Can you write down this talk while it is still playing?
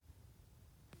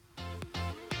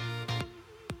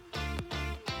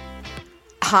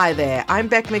Hi there, I'm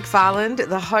Beck McFarland,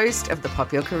 the host of the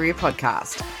Pop Your Career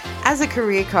podcast. As a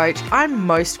career coach, I'm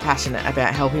most passionate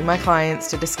about helping my clients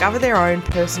to discover their own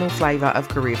personal flavour of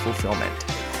career fulfillment.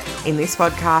 In this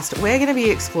podcast, we're going to be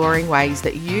exploring ways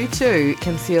that you too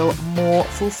can feel more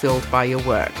fulfilled by your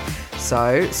work.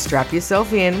 So strap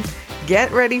yourself in,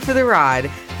 get ready for the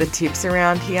ride. The tips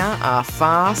around here are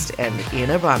fast and in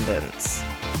abundance.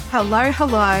 Hello.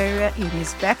 It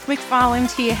is Beck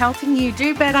McFarland here, helping you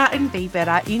do better and be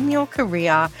better in your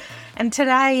career. And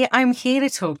today I'm here to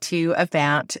talk to you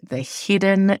about the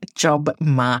hidden job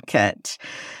market.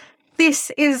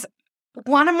 This is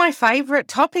one of my favourite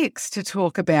topics to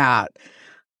talk about.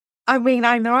 I mean,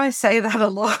 I know I say that a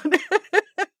lot.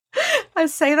 I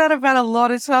say that about a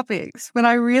lot of topics, but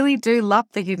I really do love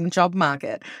the hidden job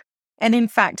market. And in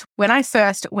fact, when I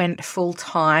first went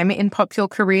full-time in Pop Your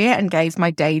Career and gave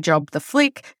my day job the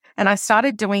flick, and I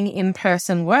started doing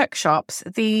in-person workshops,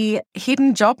 the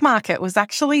hidden job market was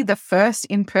actually the first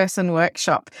in-person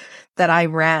workshop that I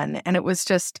ran. And it was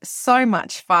just so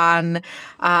much fun.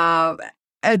 There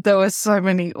were so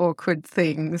many awkward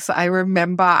things. I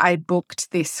remember I booked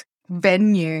this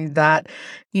venue that,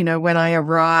 when I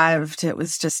arrived, it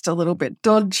was just a little bit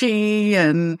dodgy.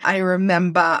 And I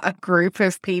remember a group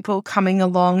of people coming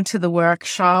along to the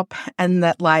workshop and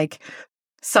that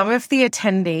some of the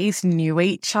attendees knew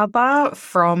each other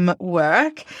from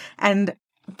work, and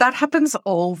that happens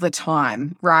all the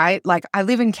time, right? I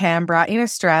live in Canberra in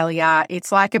Australia.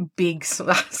 It's like a big,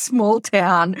 small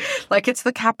town. It's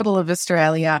the capital of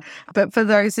Australia. But for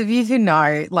those of you who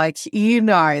know, you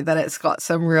know that it's got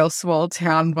some real small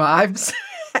town vibes.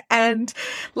 And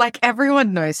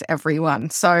everyone knows everyone.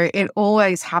 So it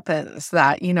always happens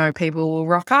that, people will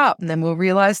rock up and then we'll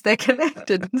realize they're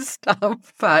connected and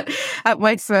stuff. But at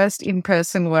my first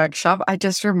in-person workshop, I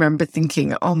just remember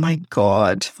thinking, oh my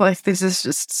God, this is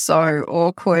just so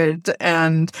awkward.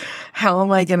 And how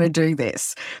am I going to do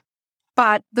this?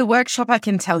 But the workshop, I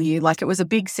can tell you, it was a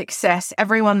big success.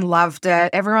 Everyone loved it.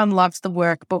 Everyone loved the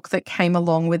workbook that came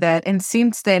along with it. And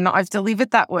since then, I've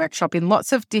delivered that workshop in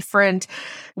lots of different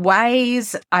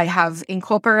ways. I have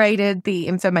incorporated the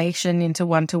information into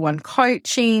one-to-one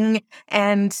coaching.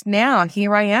 And now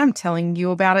here I am telling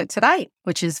you about it today,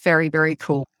 which is very, very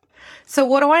cool. So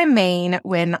what do I mean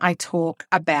when I talk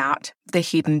about the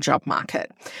hidden job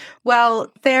market? Well,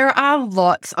 there are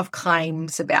lots of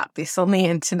claims about this on the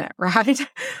internet, right?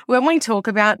 When we talk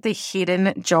about the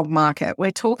hidden job market,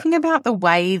 we're talking about the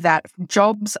way that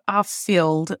jobs are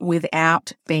filled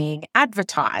without being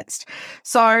advertised.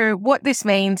 So what this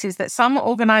means is that some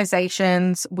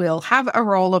organizations will have a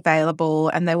role available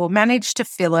and they will manage to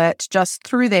fill it just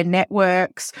through their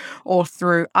networks or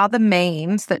through other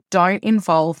means that don't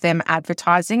involve them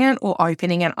advertising it or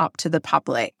opening it up to the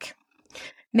public.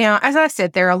 Now, as I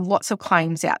said, there are lots of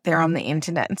claims out there on the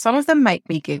internet, and some of them make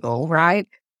me giggle, right?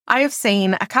 I have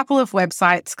seen a couple of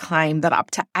websites claim that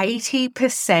up to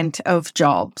 80% of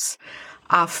jobs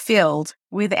are filled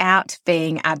without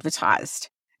being advertised.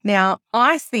 Now,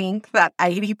 I think that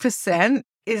 80%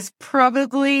 is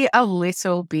probably a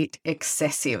little bit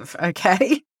excessive,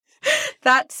 okay?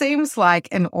 That seems like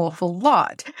an awful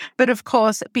lot. But of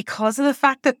course, because of the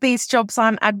fact that these jobs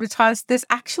aren't advertised, there's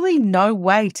actually no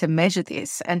way to measure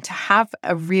this and to have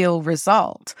a real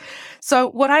result.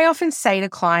 So what I often say to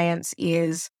clients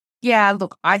is, yeah,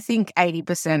 look, I think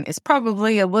 80% is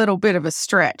probably a little bit of a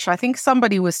stretch. I think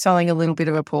somebody was selling a little bit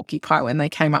of a porcupine when they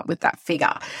came up with that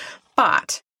figure.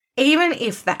 But even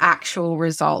if the actual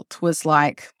result was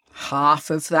half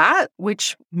of that,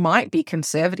 which might be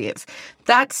conservative,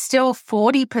 that's still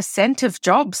 40% of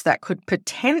jobs that could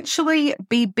potentially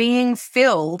be being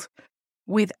filled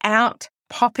without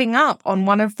popping up on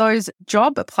one of those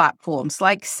job platforms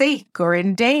like Seek or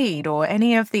Indeed or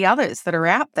any of the others that are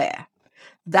out there.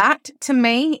 That, to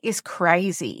me, is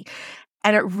crazy.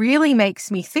 And it really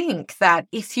makes me think that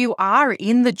if you are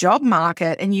in the job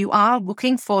market and you are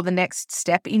looking for the next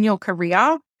step in your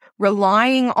career,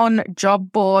 relying on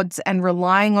job boards and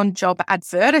relying on job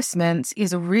advertisements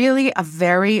is really a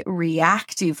very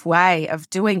reactive way of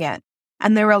doing it.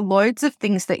 And there are loads of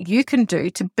things that you can do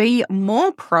to be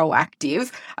more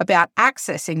proactive about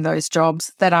accessing those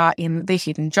jobs that are in the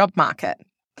hidden job market.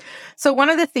 So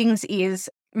one of the things is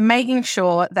making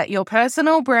sure that your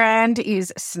personal brand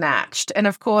is snatched. And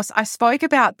of course, I spoke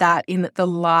about that in the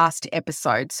last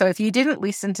episode. So if you didn't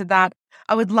listen to that,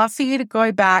 I would love for you to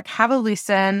go back, have a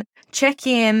listen, check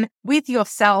in with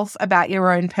yourself about your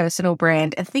own personal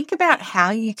brand and think about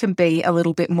how you can be a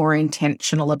little bit more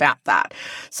intentional about that.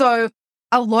 So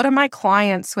a lot of my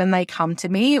clients, when they come to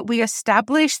me, we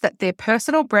establish that their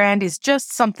personal brand is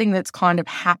just something that's kind of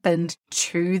happened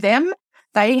to them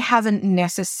they haven't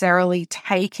necessarily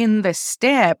taken the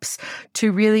steps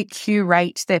to really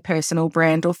curate their personal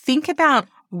brand or think about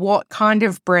what kind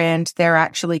of brand they're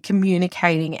actually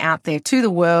communicating out there to the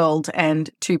world and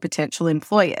to potential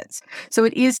employers. So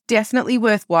it is definitely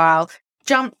worthwhile.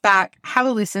 Jump back, have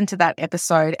a listen to that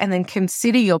episode, and then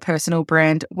consider your personal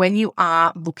brand when you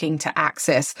are looking to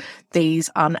access these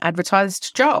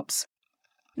unadvertised jobs.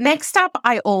 Next up,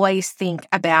 I always think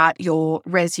about your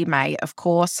resume, of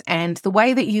course, and the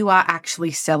way that you are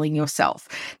actually selling yourself.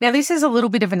 Now, this is a little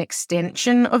bit of an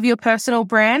extension of your personal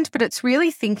brand, but it's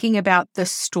really thinking about the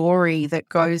story that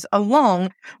goes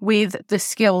along with the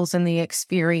skills and the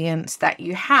experience that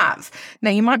you have. Now,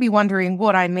 you might be wondering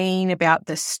what I mean about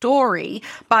the story,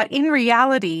 but in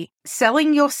reality,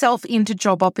 selling yourself into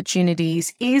job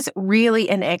opportunities is really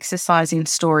an exercise in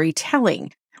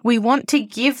storytelling. We want to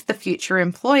give the future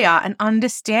employer an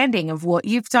understanding of what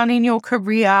you've done in your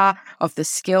career, of the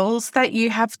skills that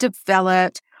you have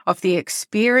developed, of the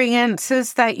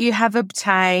experiences that you have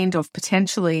obtained, of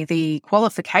potentially the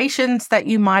qualifications that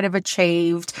you might have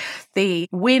achieved, the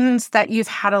wins that you've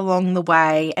had along the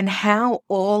way, and how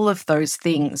all of those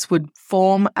things would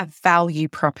form a value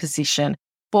proposition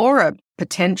for a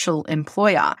potential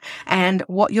employer and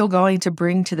what you're going to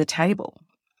bring to the table.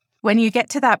 When you get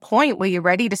to that point where you're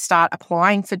ready to start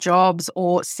applying for jobs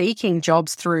or seeking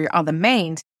jobs through other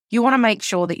means, you want to make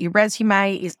sure that your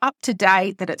resume is up to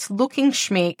date, that it's looking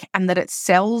schmick, and that it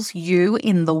sells you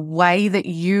in the way that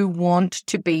you want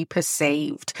to be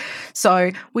perceived.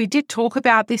 So we did talk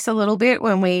about this a little bit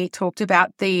when we talked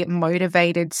about the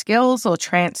motivated skills or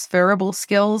transferable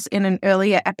skills in an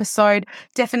earlier episode.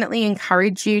 Definitely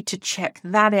encourage you to check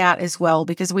that out as well,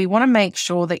 because we want to make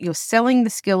sure that you're selling the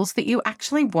skills that you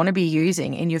actually want to be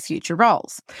using in your future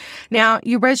roles. Now,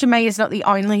 your resume is not the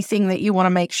only thing that you want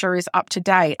to make sure is up to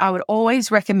date. I would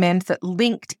always recommend that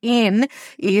LinkedIn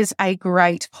is a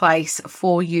great place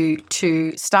for you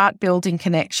to start building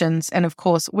connections. And of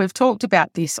course, we've talked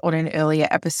about this on an earlier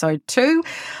episode too.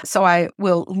 So I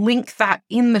will link that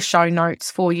in the show notes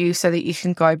for you so that you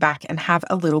can go back and have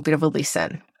a little bit of a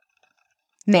listen.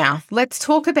 Now, let's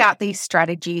talk about these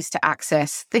strategies to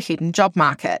access the hidden job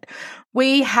market.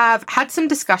 We have had some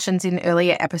discussions in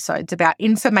earlier episodes about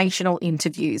informational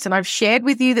interviews, and I've shared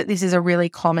with you that this is a really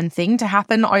common thing to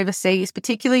happen overseas,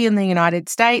 particularly in the United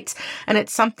States, and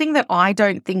it's something that I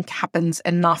don't think happens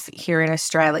enough here in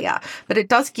Australia. But it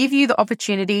does give you the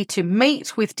opportunity to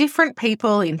meet with different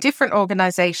people in different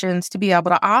organisations to be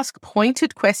able to ask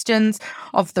pointed questions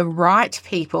of the right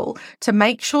people to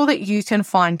make sure that you can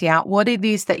find out what it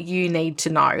is that you need to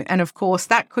know. And of course,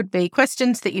 that could be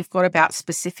questions that you've got about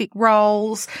specific roles,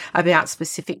 about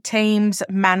specific teams,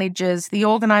 managers, the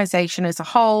organisation as a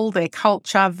whole, their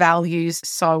culture, values,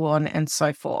 so on and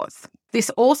so forth. This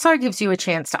also gives you a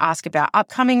chance to ask about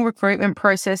upcoming recruitment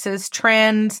processes,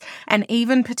 trends, and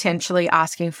even potentially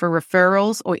asking for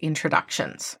referrals or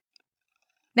introductions.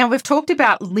 Now, we've talked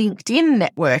about LinkedIn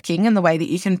networking and the way that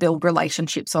you can build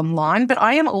relationships online, but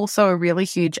I am also a really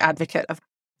huge advocate of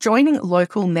joining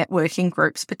local networking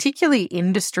groups, particularly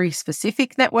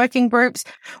industry-specific networking groups,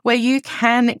 where you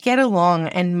can get along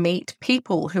and meet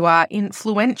people who are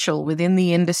influential within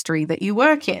the industry that you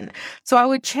work in. So I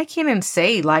would check in and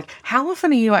see, how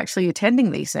often are you actually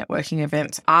attending these networking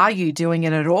events? Are you doing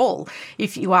it at all?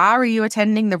 If you are you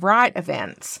attending the right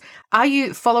events? Are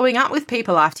you following up with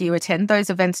people after you attend those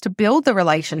events to build the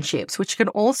relationships, which can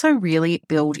also really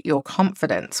build your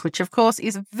confidence, which of course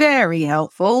is very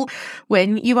helpful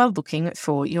when you are looking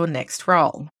for your next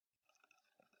role.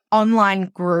 Online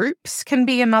groups can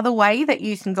be another way that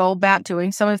you can go about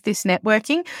doing some of this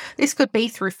networking. This could be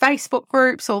through Facebook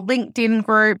groups or LinkedIn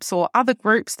groups or other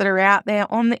groups that are out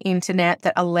there on the internet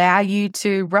that allow you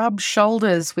to rub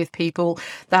shoulders with people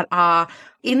that are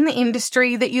in the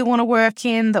industry that you want to work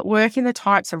in, that work in the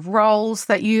types of roles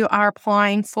that you are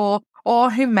applying for,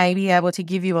 or who may be able to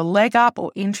give you a leg up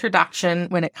or introduction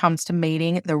when it comes to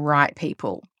meeting the right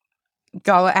people.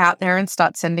 Go out there and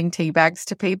start sending tea bags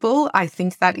to people. I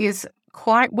think that is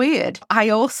quite weird. I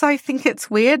also think it's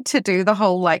weird to do the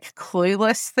whole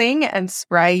clueless thing and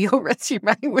spray your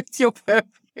resume with your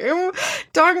perfume.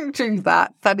 Don't do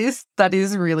that. That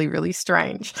is really, really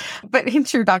strange. But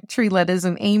introductory letters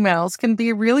and emails can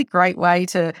be a really great way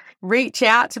to reach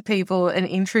out to people and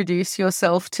introduce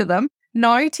yourself to them.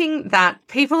 Noting that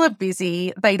people are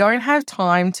busy, they don't have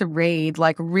time to read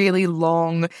really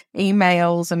long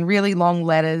emails and really long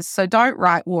letters, so don't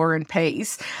write War and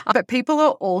Peace. But people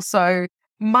are also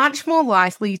much more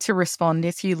likely to respond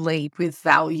if you lead with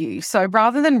value. So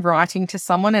rather than writing to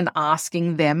someone and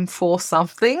asking them for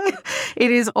something,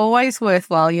 it is always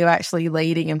worthwhile you actually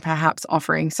leading and perhaps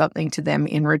offering something to them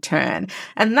in return.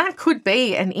 And that could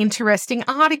be an interesting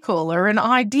article or an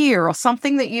idea or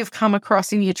something that you've come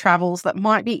across in your travels that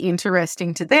might be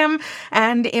interesting to them,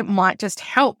 and it might just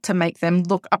help to make them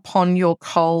look upon your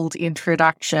cold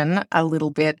introduction a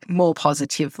little bit more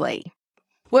positively.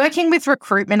 Working with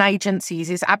recruitment agencies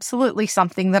is absolutely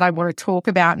something that I want to talk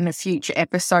about in a future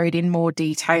episode in more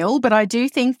detail, but I do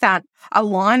think that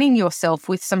aligning yourself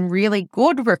with some really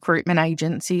good recruitment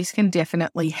agencies can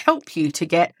definitely help you to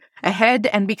get ahead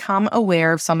and become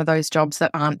aware of some of those jobs that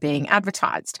aren't being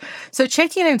advertised. So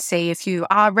check in and see if you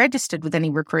are registered with any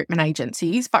recruitment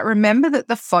agencies, but remember that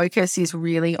the focus is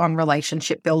really on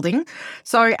relationship building.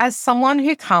 So as someone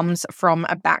who comes from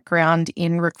a background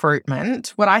in recruitment,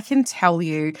 what I can tell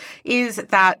you is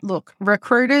that, look,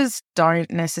 recruiters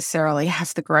don't necessarily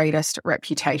have the greatest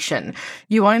reputation.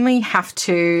 You only have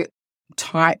to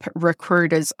type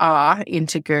recruiters are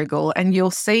into Google and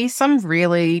you'll see some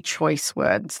really choice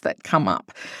words that come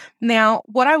up. Now,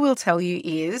 what I will tell you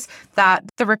is that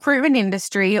the recruitment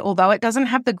industry, although it doesn't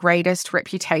have the greatest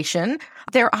reputation,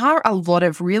 there are a lot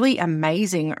of really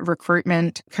amazing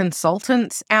recruitment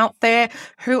consultants out there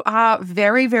who are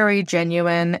very, very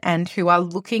genuine and who are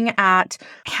looking at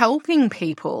helping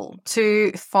people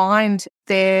to find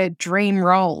their dream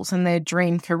roles and their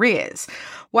dream careers.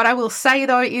 What I will say,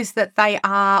 though, is that they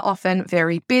are often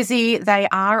very busy. They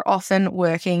are often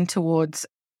working towards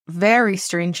very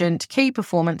stringent key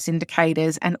performance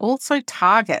indicators and also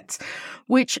targets,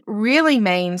 which really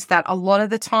means that a lot of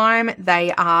the time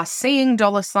they are seeing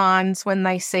dollar signs when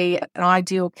they see an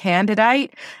ideal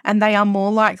candidate, and they are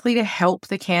more likely to help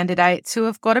the candidates who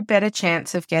have got a better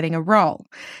chance of getting a role.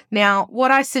 Now,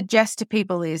 what I suggest to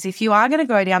people is if you are going to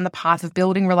go down the path of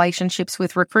building relationships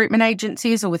with recruitment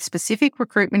agencies or with specific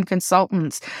recruitment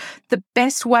consultants, the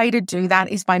best way to do that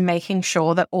is by making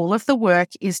sure that all of the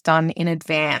work is done in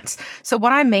advance. So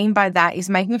what I mean by that is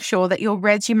making sure that your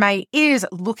resume is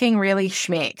looking really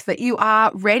schmick, that you are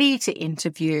ready to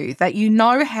interview, that you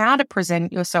know how to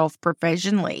present yourself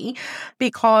professionally.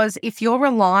 Because if you're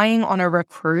relying on a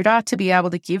recruiter to be able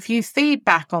to give you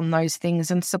feedback on those things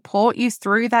and support you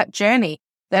through that journey,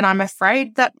 then I'm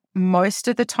afraid that most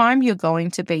of the time you're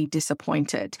going to be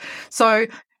disappointed. So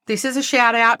this is a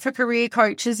shout out for career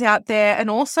coaches out there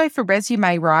and also for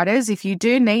resume writers. If you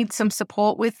do need some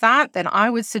support with that, then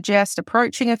I would suggest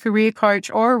approaching a career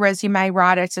coach or a resume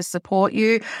writer to support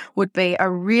you would be a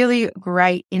really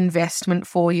great investment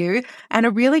for you and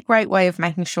a really great way of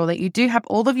making sure that you do have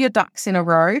all of your ducks in a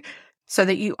row so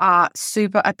that you are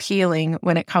super appealing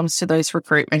when it comes to those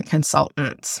recruitment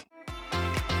consultants.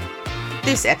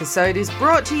 This episode is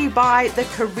brought to you by the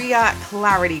Career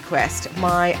Clarity Quest,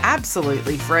 my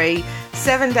absolutely free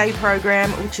 7-day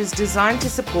program, which is designed to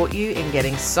support you in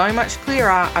getting so much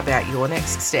clearer about your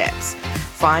next steps.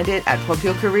 Find it at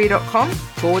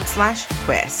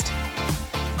popyourcareer.com/quest.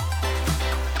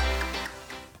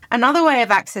 Another way of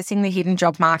accessing the hidden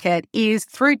job market is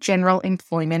through general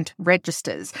employment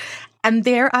registers. And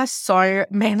there are so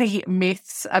many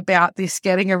myths about this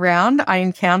getting around. I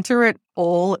encounter it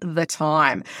all the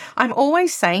time. I'm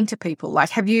always saying to people,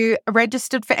 like, have you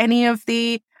registered for any of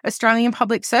the Australian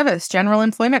Public Service general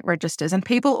employment registers? And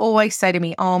people always say to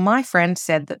me, oh, my friend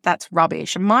said that that's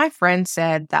rubbish. And my friend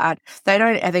said that they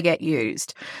don't ever get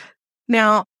used.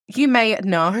 Now, you may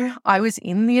know I was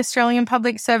in the Australian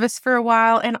Public Service for a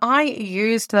while and I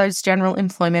used those general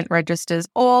employment registers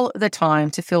all the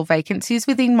time to fill vacancies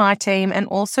within my team and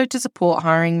also to support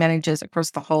hiring managers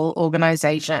across the whole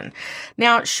organisation.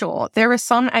 Now, sure, there are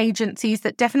some agencies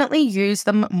that definitely use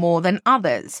them more than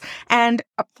others, and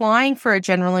applying for a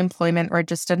general employment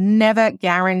register never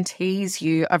guarantees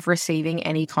you of receiving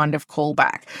any kind of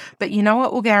callback. But you know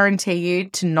what will guarantee you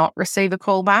to not receive a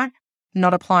callback?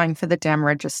 Not applying for the damn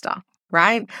register,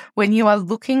 right? When you are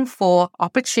looking for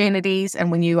opportunities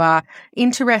and when you are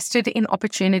interested in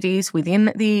opportunities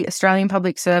within the Australian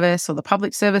Public Service or the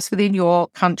public service within your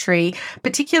country,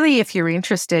 particularly if you're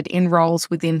interested in roles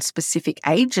within specific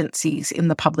agencies in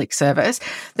the public service,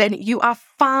 then you are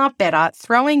far better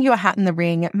throwing your hat in the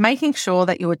ring, making sure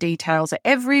that your details are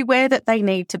everywhere that they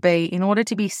need to be in order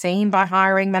to be seen by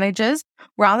hiring managers,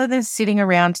 rather than sitting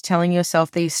around telling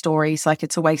yourself these stories like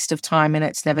it's a waste of time and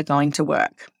it's never going to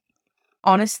work.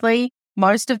 Honestly,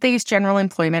 most of these general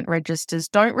employment registers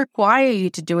don't require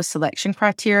you to do a selection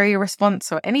criteria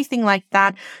response or anything like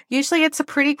that. Usually it's a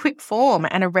pretty quick form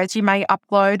and a resume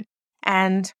upload,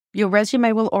 and your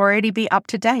resume will already be up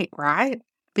to date, right?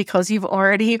 because you've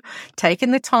already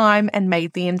taken the time and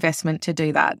made the investment to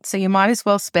do that. So you might as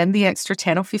well spend the extra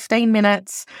 10 or 15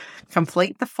 minutes,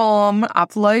 complete the form,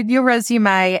 upload your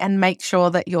resume, and make sure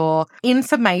that your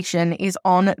information is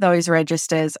on those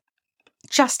registers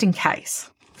just in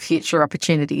case future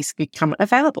opportunities become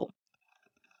available.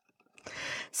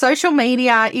 Social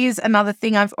media is another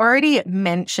thing. I've already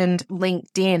mentioned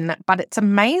LinkedIn, but it's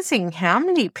amazing how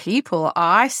many people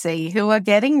I see who are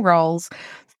getting roles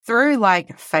through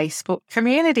like Facebook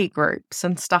community groups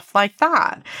and stuff like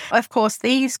that. Of course,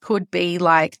 these could be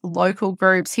like local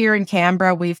groups. Here in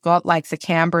Canberra, we've got like the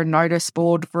Canberra Notice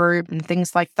Board group and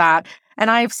things like that. And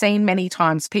I've seen many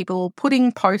times people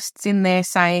putting posts in there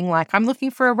saying like, I'm looking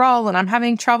for a role and I'm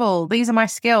having trouble. These are my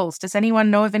skills. Does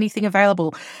anyone know of anything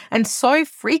available? And so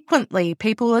frequently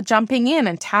people are jumping in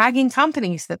and tagging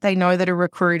companies that they know that are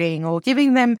recruiting, or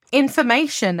giving them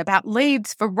information about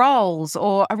leads for roles,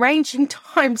 or arranging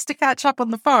times to catch up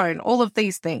on the phone, all of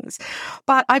these things.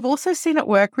 But I've also seen it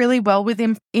work really well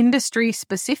within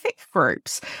industry-specific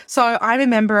groups. So I'm a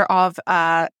member of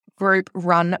a group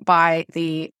run by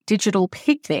the Digital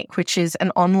Picnic, which is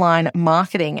an online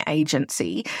marketing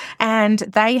agency. And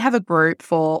they have a group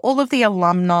for all of the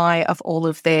alumni of all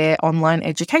of their online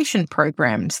education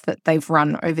programs that they've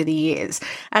run over the years.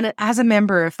 And as a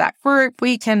member of that group,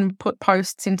 we can put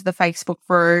posts into the Facebook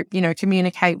group,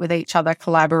 communicate with each other,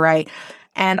 collaborate.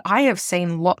 And I have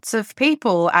seen lots of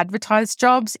people advertise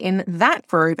jobs in that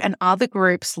group and other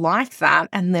groups like that,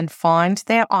 and then find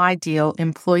their ideal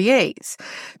employees.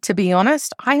 To be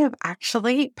honest, I have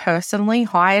actually personally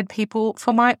hired people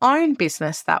for my own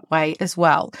business that way as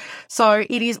well. So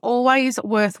it is always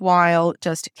worthwhile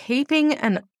just keeping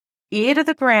an ear to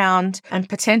the ground and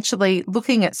potentially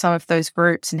looking at some of those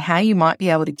groups and how you might be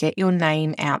able to get your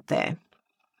name out there.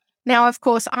 Now, of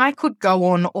course, I could go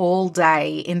on all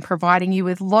day in providing you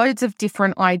with loads of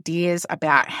different ideas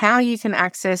about how you can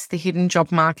access the hidden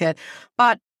job market,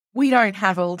 but we don't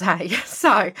have all day.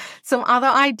 So some other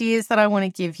ideas that I want to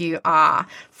give you are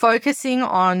focusing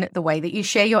on the way that you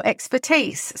share your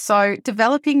expertise. So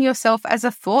developing yourself as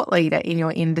a thought leader in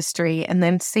your industry and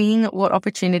then seeing what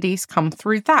opportunities come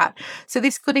through that. So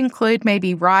this could include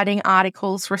maybe writing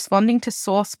articles, responding to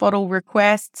source bottle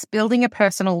requests, building a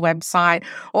personal website,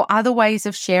 or other ways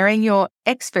of sharing your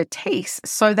expertise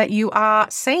so that you are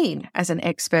seen as an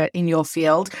expert in your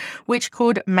field, which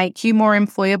could make you more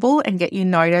employable and get you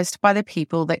noticed by the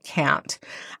people that count.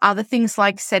 Other things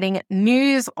like setting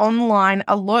news online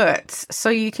alerts. So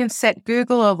you can set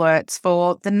Google alerts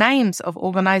for the names of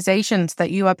organizations that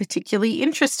you are particularly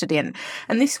interested in.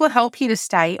 And this will help you to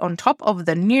stay on top of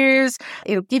the news.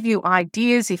 It'll give you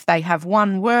ideas if they have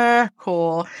won work,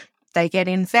 or they get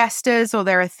investors, or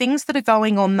there are things that are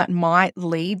going on that might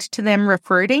lead to them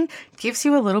recruiting. Gives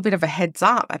you a little bit of a heads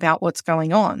up about what's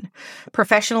going on.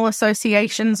 Professional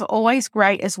associations are always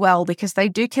great as well, because they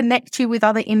do connect you with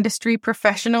other industry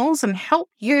professionals and help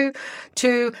you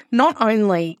to not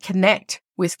only connect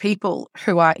with people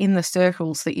who are in the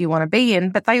circles that you want to be in,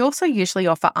 but they also usually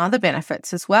offer other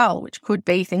benefits as well, which could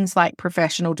be things like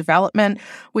professional development,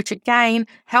 which again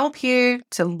help you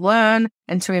to learn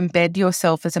and to embed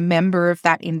yourself as a member of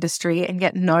that industry and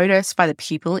get noticed by the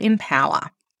people in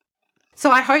power. So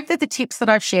I hope that the tips that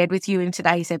I've shared with you in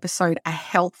today's episode are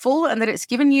helpful, and that it's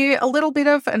given you a little bit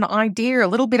of an idea, a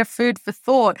little bit of food for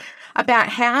thought about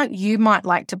how you might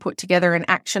like to put together an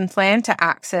action plan to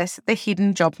access the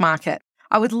hidden job market.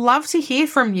 I would love to hear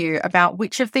from you about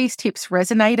which of these tips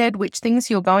resonated, which things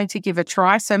you're going to give a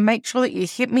try. So make sure that you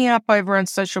hit me up over on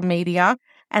social media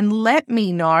and let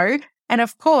me know. And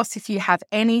of course, if you have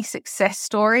any success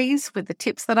stories with the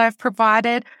tips that I've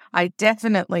provided, I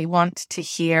definitely want to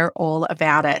hear all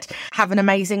about it. Have an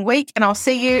amazing week, and I'll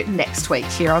see you next week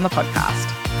here on the podcast.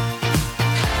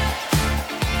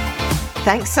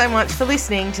 Thanks so much for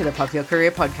listening to the Pop Your Career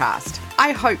podcast.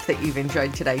 I hope that you've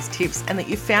enjoyed today's tips and that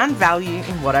you found value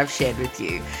in what I've shared with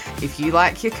you. If you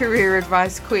like your career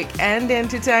advice quick and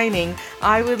entertaining,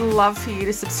 I would love for you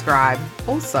to subscribe.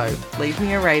 Also, leave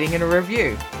me a rating and a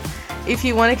review. If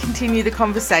you want to continue the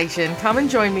conversation, come and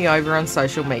join me over on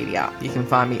social media. You can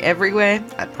find me everywhere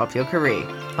at Pop Your Career.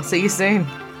 I'll see you soon.